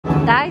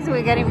Guys,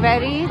 we're getting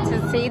ready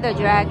to see the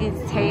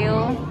Dragon's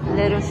Tail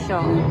little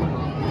show.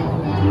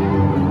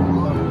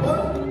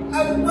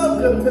 And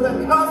welcome to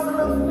the Castle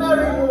of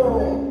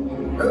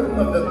Merrymore, home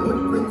of the good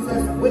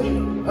Princess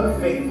Winnie, her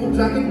faithful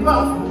dragon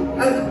puff,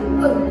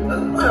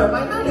 and, where are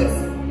my manners?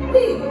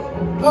 Me,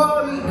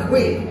 Harley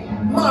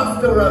Quinn,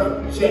 Master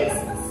of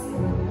Jests.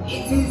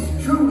 It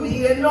is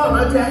truly an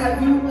honor to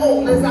have you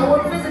all as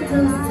our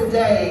visitors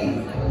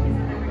today.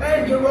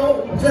 And you're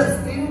all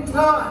just in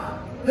time.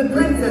 The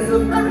Princess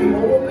of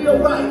Merrymore will be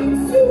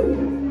arriving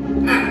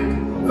soon.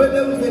 And for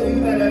those of you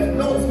that have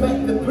not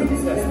met the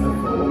Princess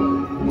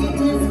before, it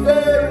is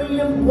very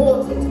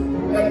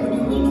important that when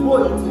you meet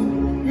royalty,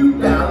 you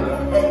bow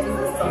your head as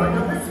a sign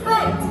of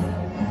respect.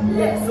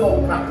 Let's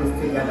all practice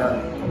together.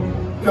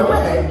 Go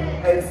ahead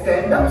and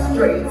stand up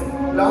straight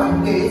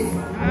like this,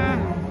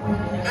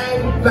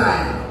 and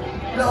bow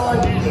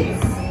like this.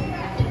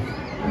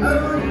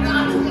 Oh,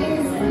 that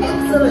is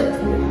excellent.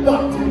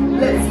 But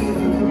let's see if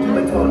you can do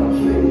it on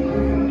cue.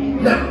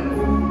 Now,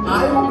 I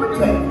will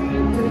pretend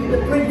to be the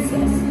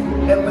princess,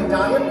 and when I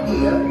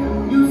appear,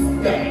 you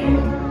stand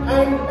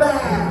and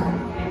bow.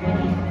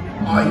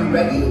 Are you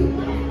ready?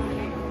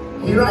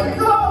 Here I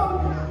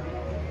come.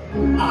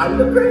 I'm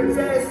the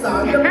princess,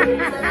 I'm the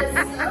princess.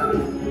 Oh,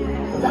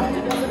 that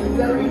wasn't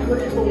very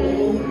good at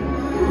all.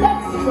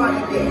 Let's try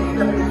again.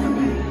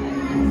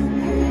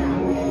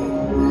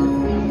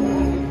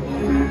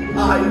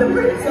 I'm the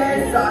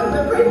princess,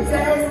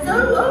 oh,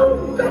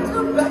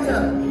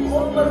 better,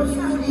 almost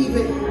good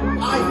even.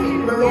 I think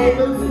we're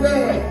almost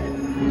there.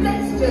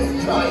 Let's just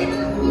try it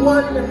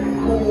one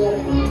more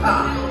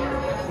time.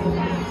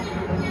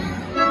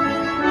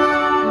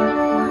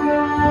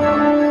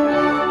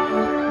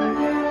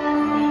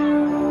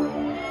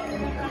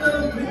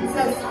 Oh,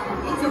 princess,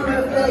 it's your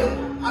birthday.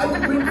 I'm the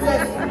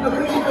princess, a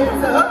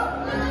princess.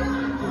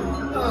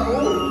 Oh,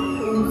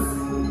 oops.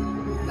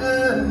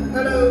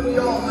 Hello,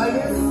 your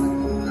highness.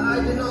 I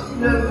did not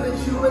know that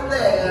you were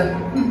there.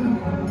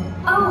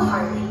 Oh,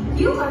 Harley,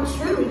 you are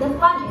truly the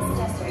funniest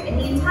jester in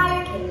the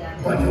entire kingdom.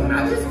 But your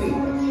majesty,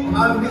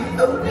 I'm the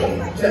only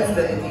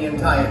jester in the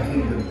entire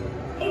kingdom.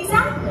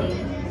 Exactly.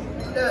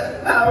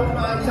 How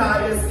might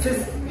I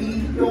assist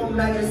thee, your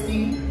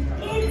majesty?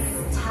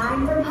 It's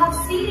time for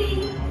Puff's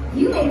feeding.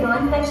 You may go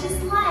and fetch his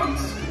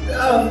lunch.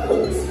 Of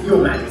course,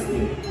 your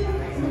majesty.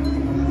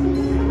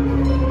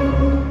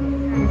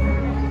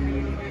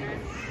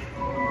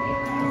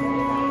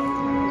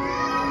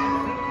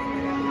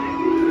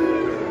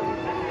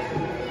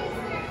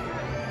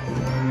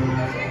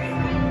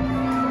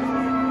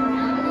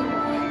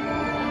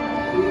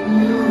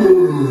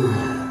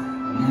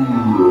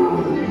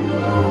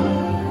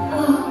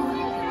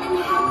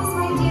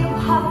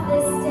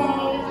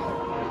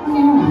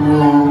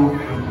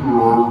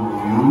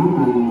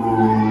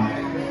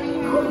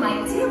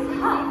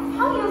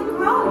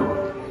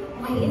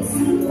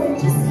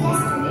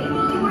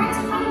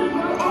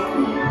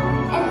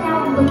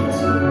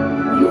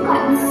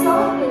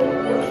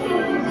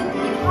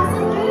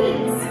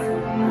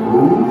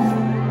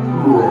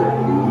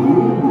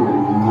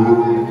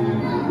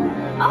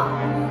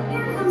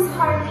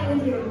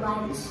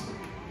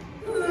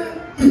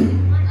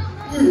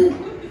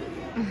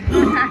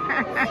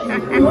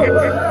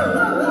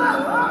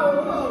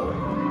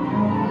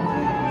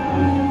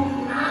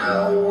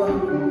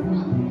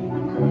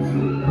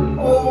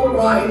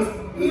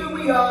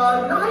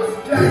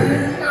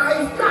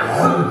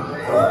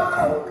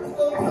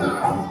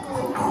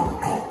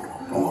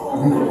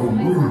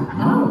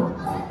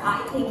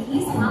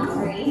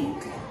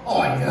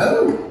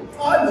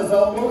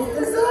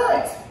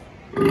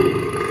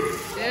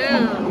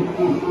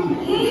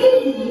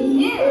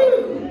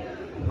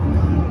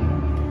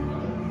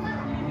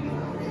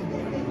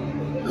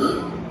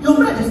 Your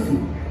Majesty,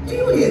 do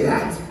you hear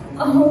that?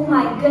 Oh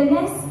my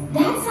goodness,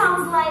 that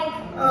sounds like...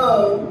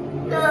 Oh,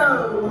 no.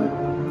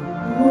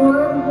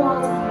 Lord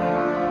Walter,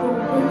 the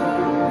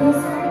wicked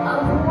wizard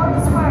of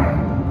Wordsworth.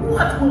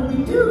 What will we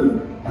do?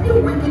 The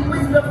wicked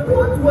wizard of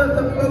Wordsworth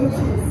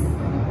approaches.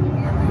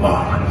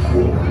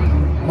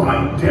 My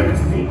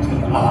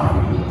devastating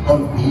army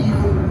of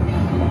evil.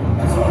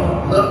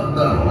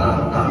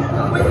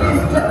 With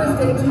his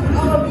devastating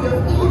army of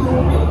evil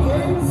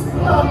minions.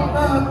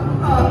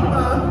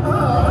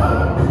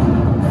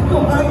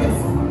 Your Highness,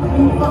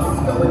 you must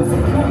go and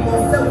secure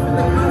yourself in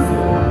the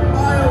castle.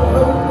 I'll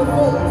hold the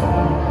fort.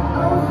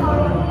 Oh,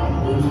 Harley,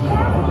 be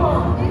careful.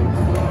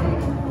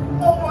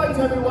 All right,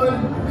 everyone,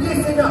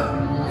 listen up.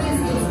 This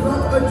is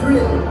not a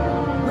drill.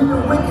 When the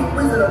wicked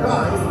wizard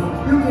arrives,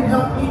 you can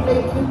help me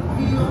make him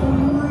feel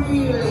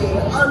really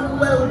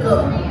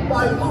unwelcome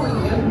by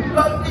bullying him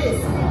like this.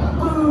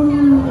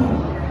 Boo!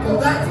 Got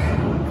that?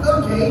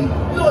 Okay,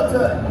 your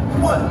turn.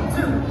 1,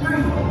 2,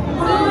 3.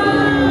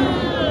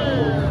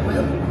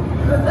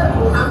 Well, that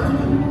will have to do.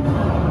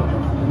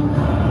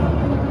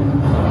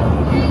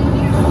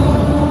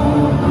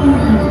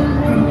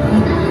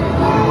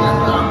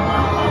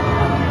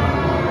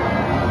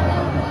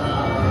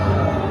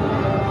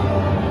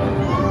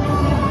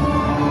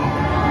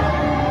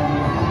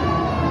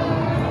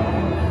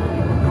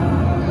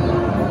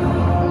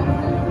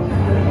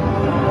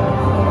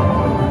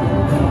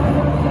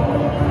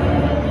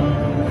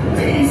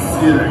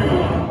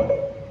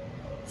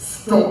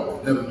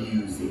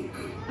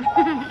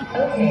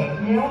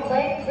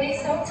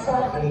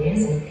 stop the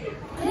music.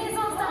 Please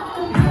don't stop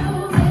the music.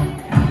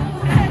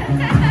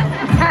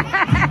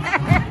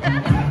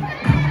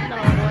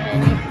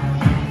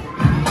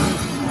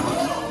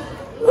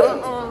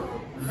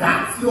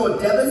 That's your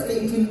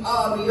devastating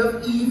army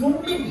of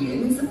evil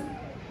minions?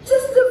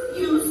 Just a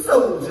few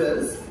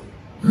soldiers?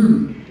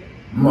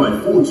 My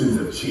fortunes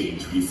have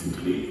changed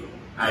recently,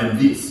 and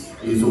this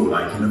is all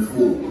I can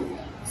afford.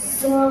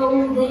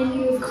 So then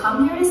you've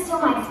come here to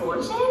steal my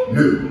fortune?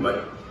 No,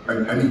 but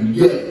I mean,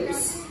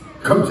 yes.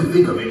 Come to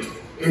think of it,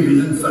 it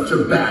isn't such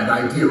a bad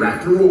idea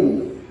after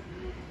all.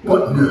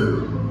 But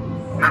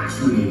no,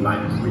 actually, my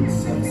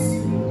princess,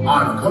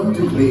 I've come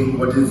to claim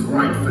what is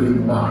rightfully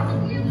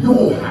mine,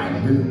 your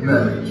hand in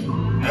marriage,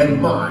 and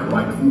my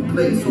rightful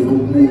place on the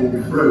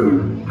royal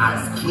throne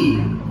as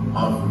king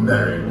of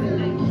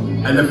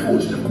Merrymore. And the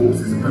fortune, of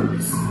course, is a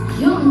bonus.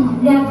 You'll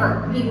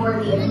never be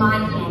worthy of my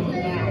hand in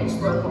marriage,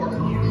 Lord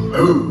Voldemort.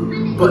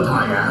 Oh, but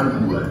I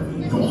am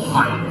worthy, your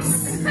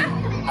highness.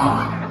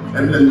 I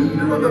am the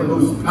leader of the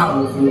most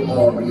powerful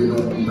army in all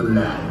the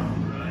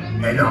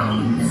land. And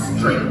our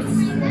strengths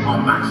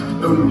are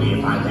matched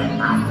only by their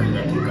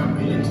athletic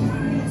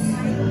abilities.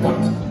 But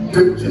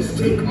don't just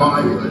take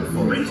my word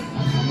for it.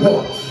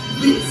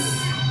 Watch this.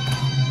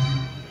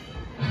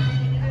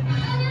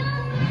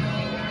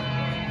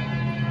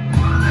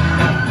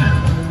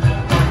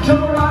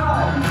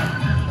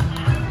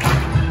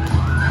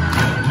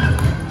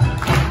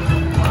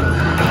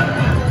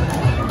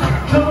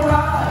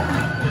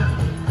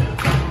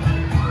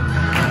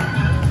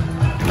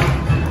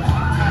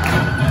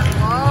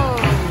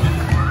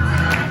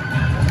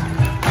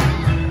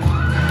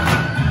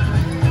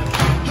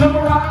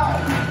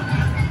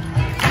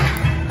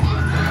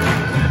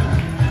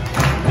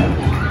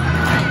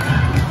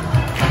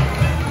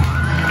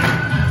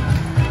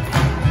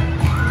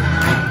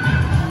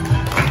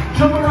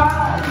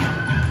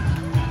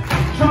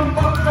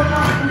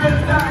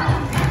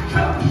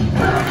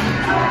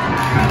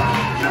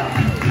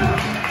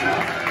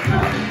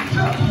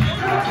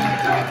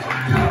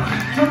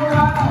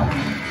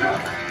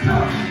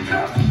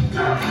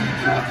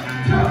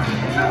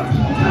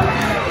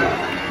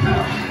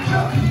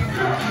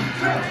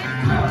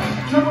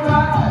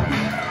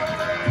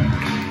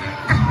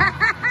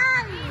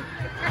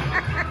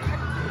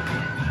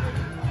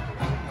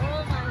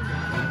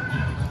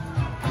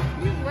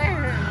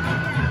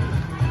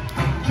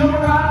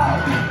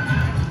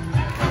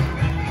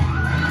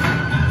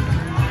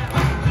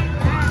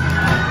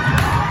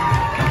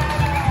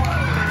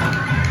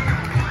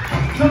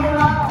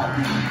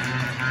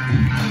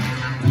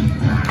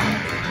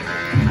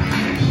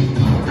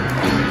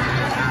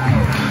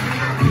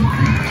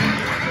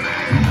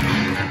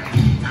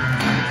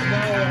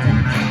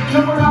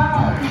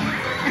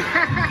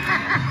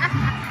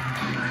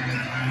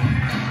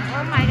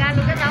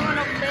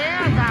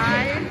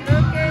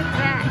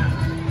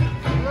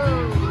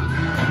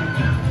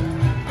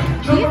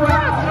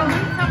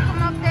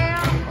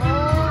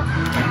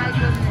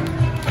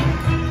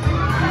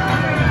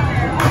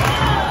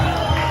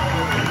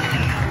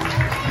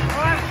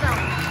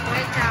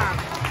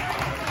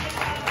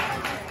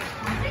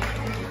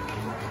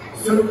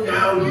 So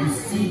now you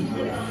see,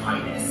 your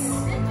highness,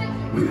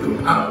 with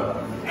the power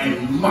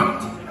and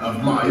might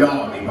of my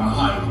army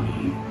behind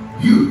me,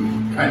 you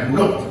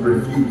cannot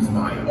refuse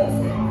my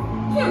offer.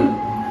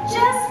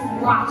 Just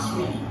watch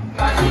me.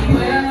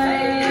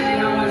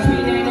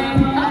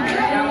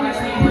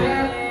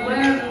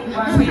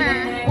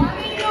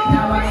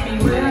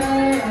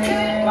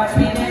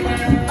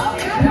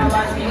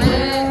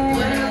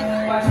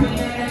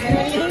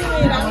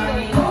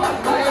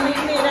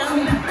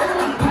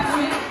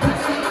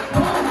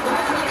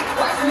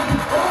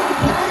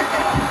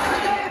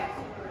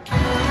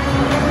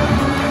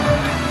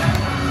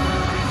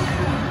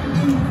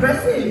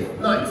 Impressive,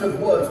 Knights of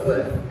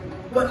Wordsworth.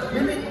 But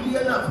will it be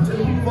enough to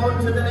move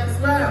on to the next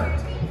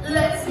round?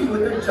 Let's see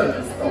what the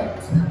judges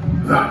thought.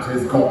 That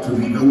has got to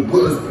be the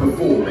worst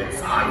performance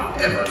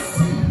I've ever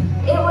seen.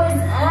 It was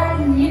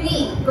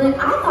unique, but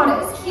I thought it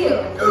was cute.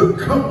 Oh,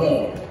 come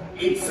on.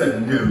 It's a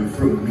no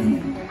from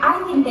me.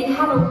 I think they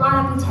have a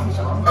lot of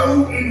potential.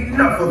 Oh,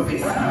 enough of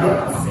this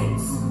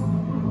nonsense.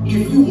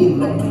 If you will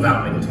not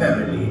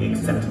voluntarily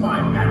accept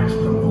my marriage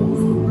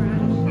proposal,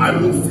 I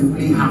will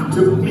simply have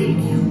to make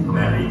you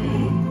marry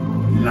me,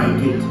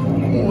 like it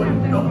or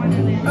not.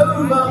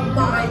 Over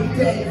my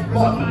dead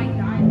body.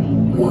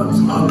 What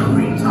a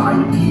great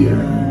idea.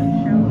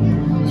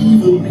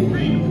 Evil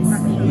minions.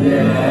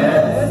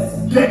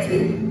 Yes. Get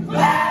him.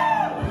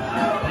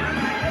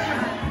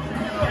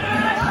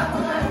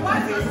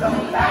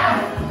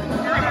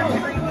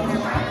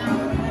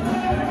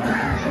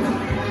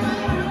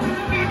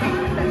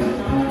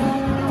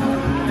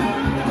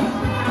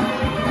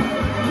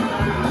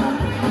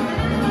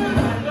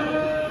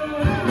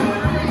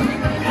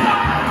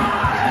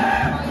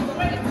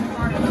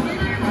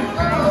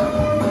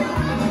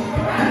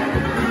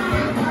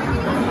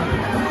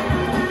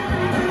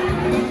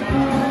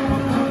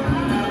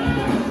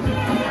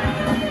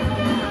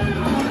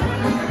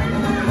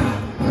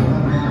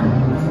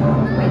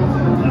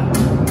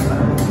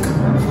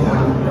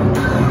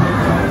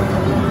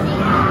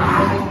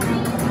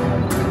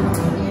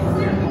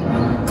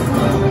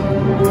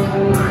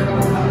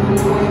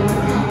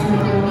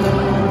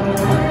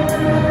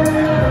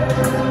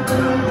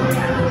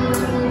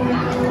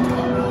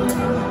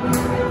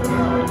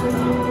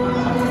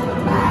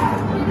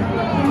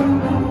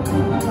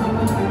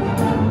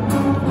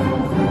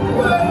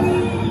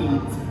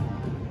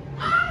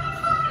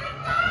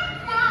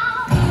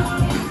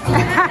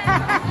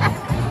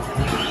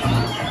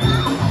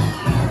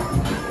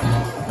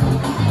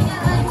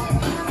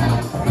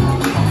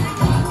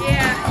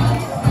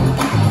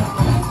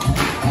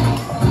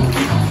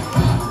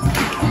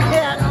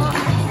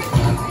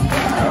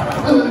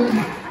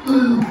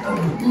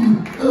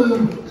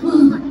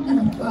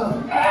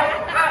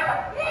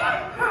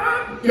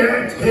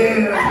 Get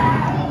here!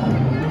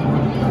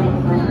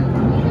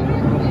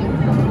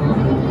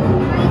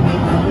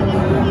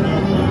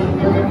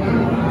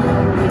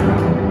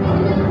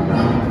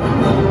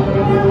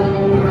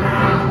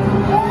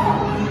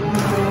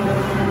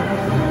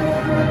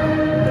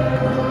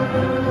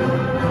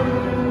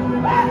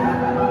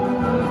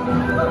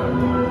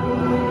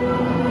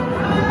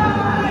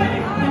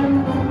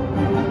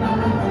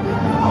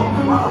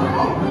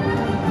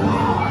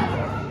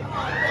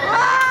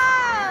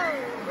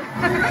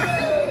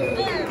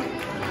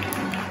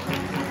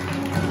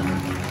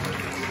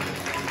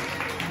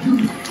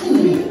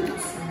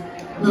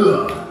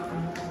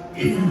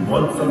 If you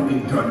want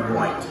something done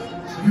right,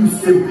 you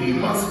simply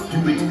must do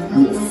it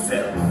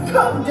yourself.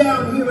 Come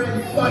down here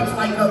and fight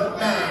like a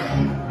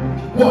man.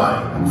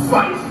 Why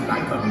fight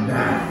like a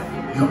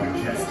man,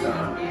 young jester,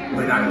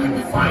 when I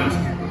can fight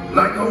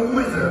like a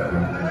wizard?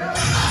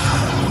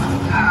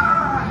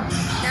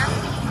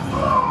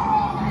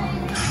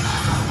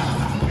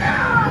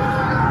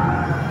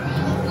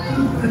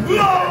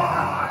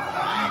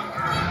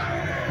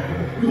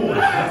 Your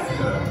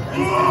jester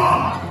is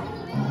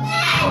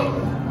oh,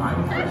 my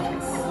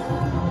precious.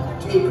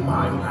 Take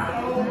my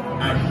hand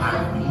and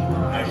have me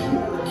as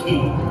your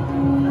king.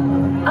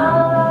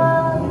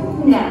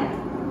 No.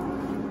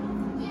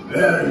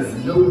 There is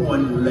no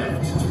one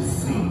left to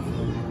save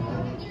you.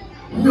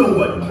 No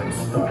one can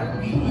stop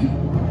me.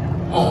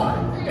 I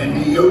am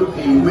the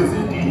only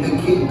wizard in the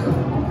kingdom.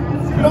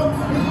 Not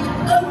the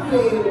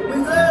only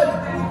wizard.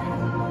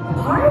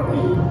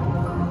 Harley?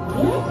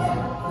 It?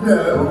 No.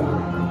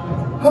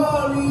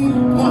 Harry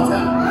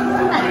Potter.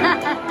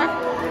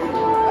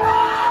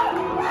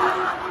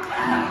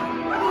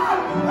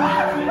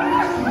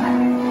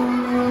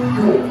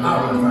 Your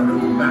powers are no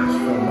match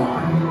for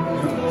mine,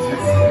 young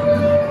jester.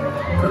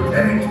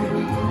 Prepare to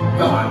meet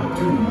thy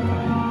doom.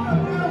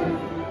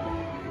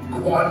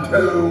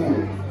 Quanto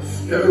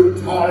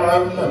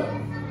Stotarum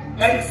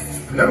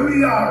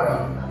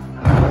Explodiarum.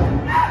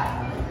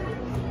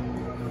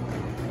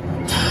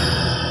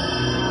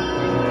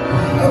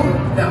 Oh,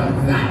 now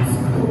that's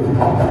cool.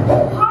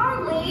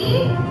 Harley?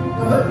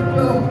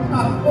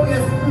 Oh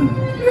yes,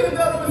 here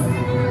goes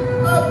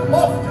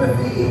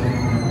apostrophe.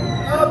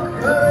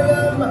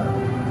 Aquarium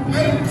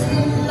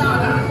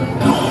enchilada.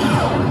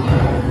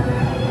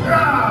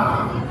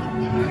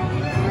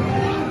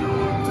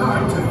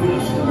 Time to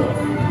finish it off,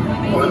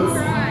 once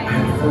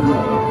and for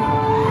all.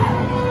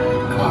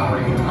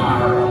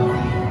 Caritarum,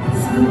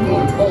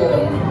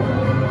 Snupotorum,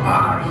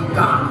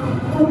 Arigato.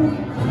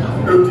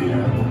 Oh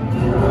dear.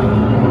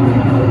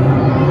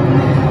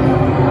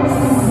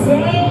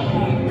 Say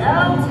hello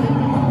to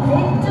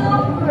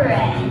little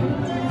friend.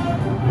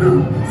 No,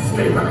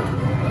 stay back.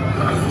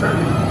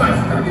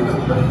 Nice dragon,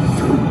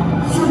 shoot,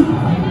 shoot.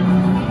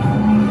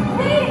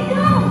 Hey,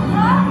 no,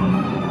 huh?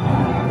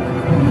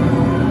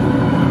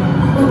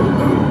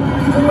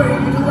 Get away,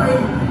 get away.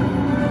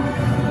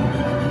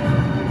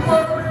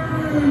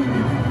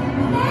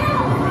 Now,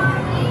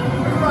 Harley.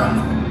 Right.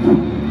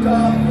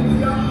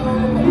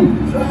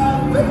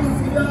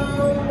 Trapezium,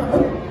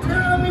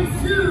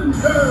 tiramisu.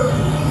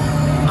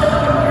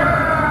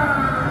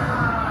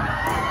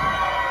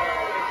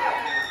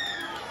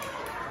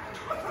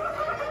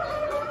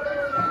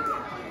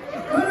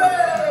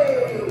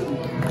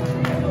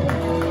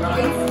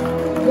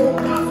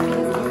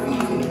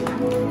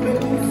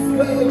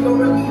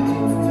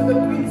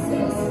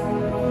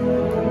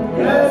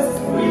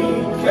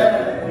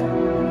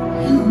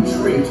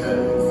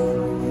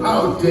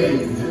 How dare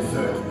you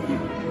desert me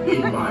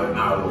in my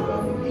hour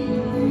of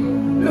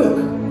need? Look,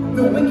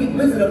 the wicked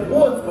wizard of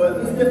Wordsworth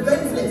is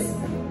defenseless.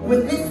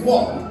 With this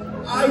wand,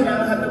 I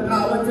now have the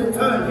power to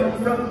turn him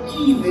from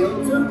evil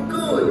to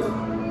good.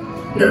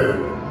 No,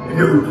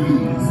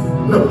 please,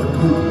 not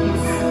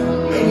goodness.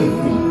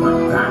 Anything but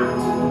that.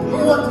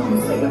 What do you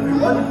say,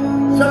 everyone?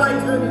 Shall I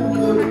turn him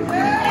good?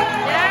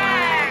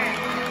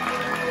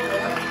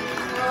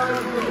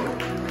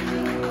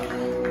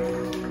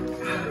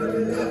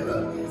 Abracadabra,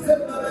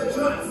 zip up a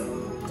choice.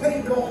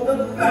 Take all the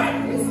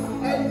badness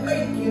and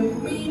make him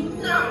be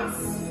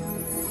nice.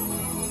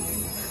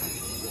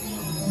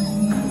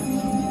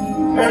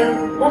 And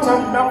what a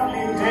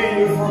lovely day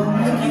for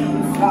making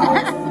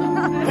flowers,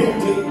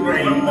 painting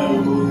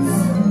rainbows.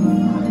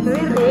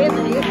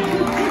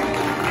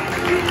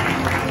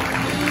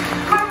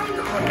 Harley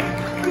Quinn,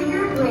 for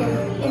your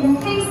bravery in the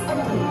face of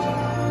danger,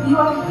 you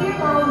are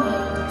hereby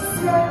named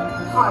Sir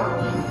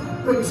Harley,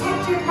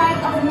 protector knight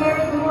of the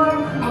Merrymoor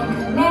and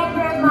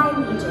commander of my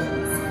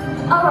legions.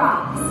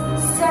 Arise,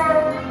 Sir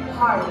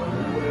Harley.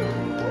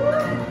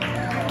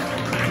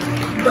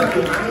 But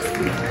Your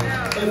Majesty,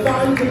 if I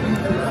could be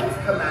the Knights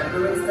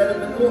Commander instead of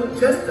the Court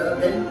Jester,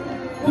 then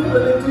who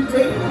will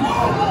entertain me?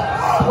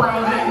 Why,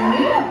 then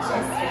you,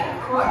 Jester, of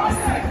course.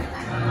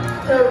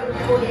 Oh,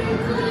 goody.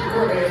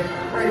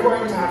 We're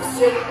going to have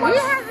so much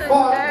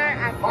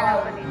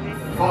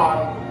fun.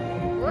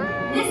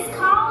 This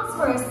calls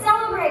for a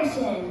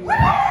celebration.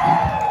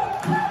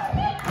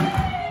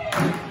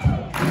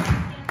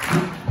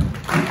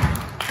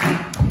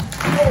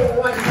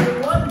 All right,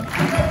 everyone,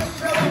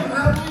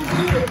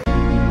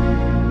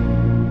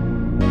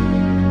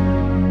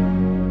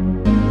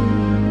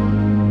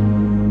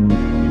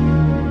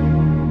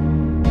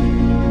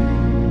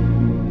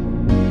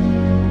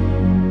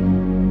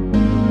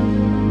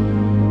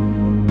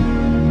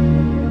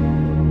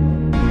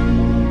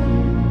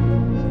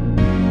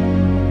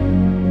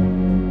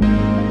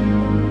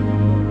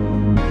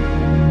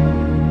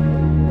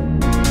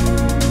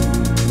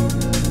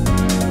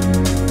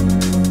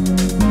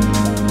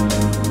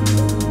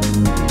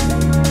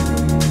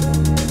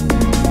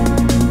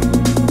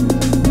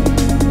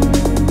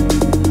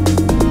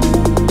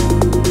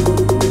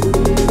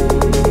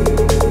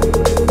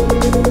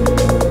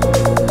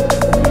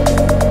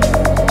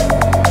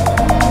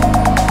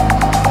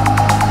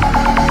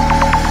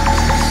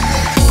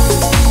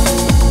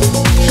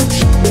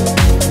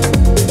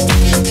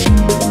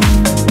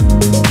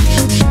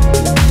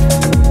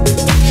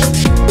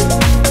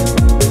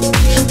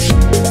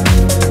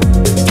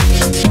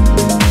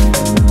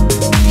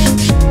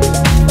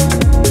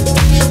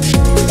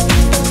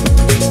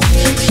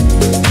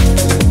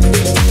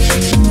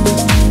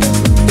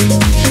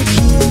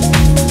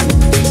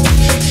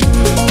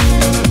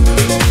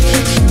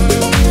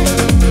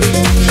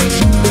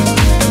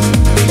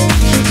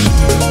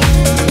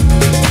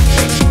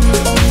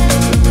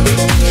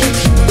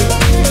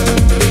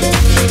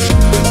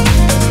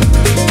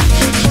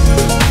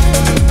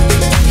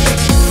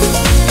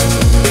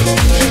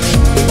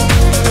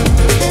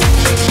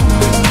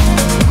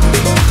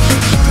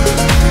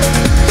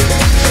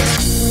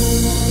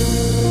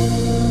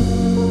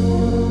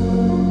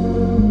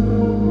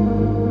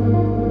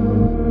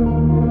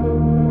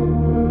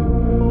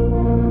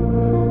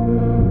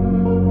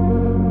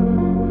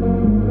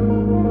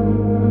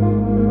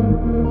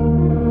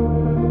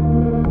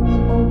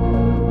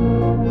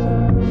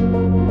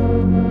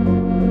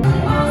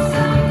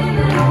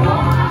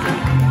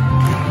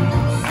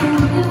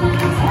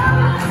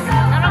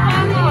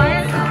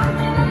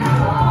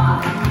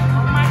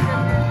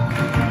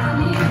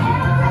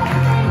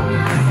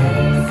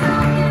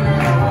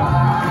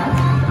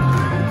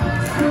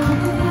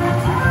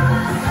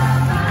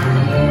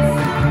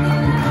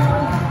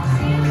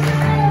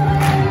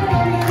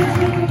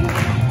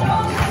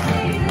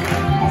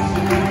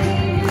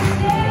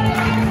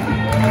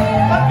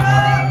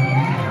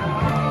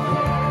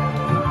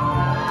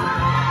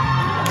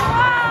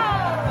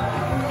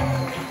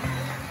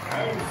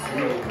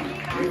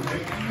 the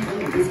evil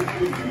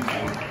wizardry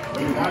people,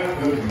 the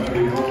life of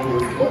Merrymore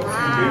was once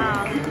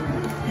again filled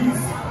with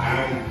peace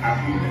and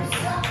happiness.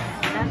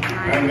 That's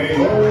nice. And they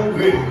all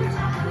lived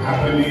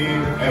happily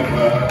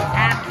ever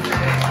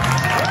After.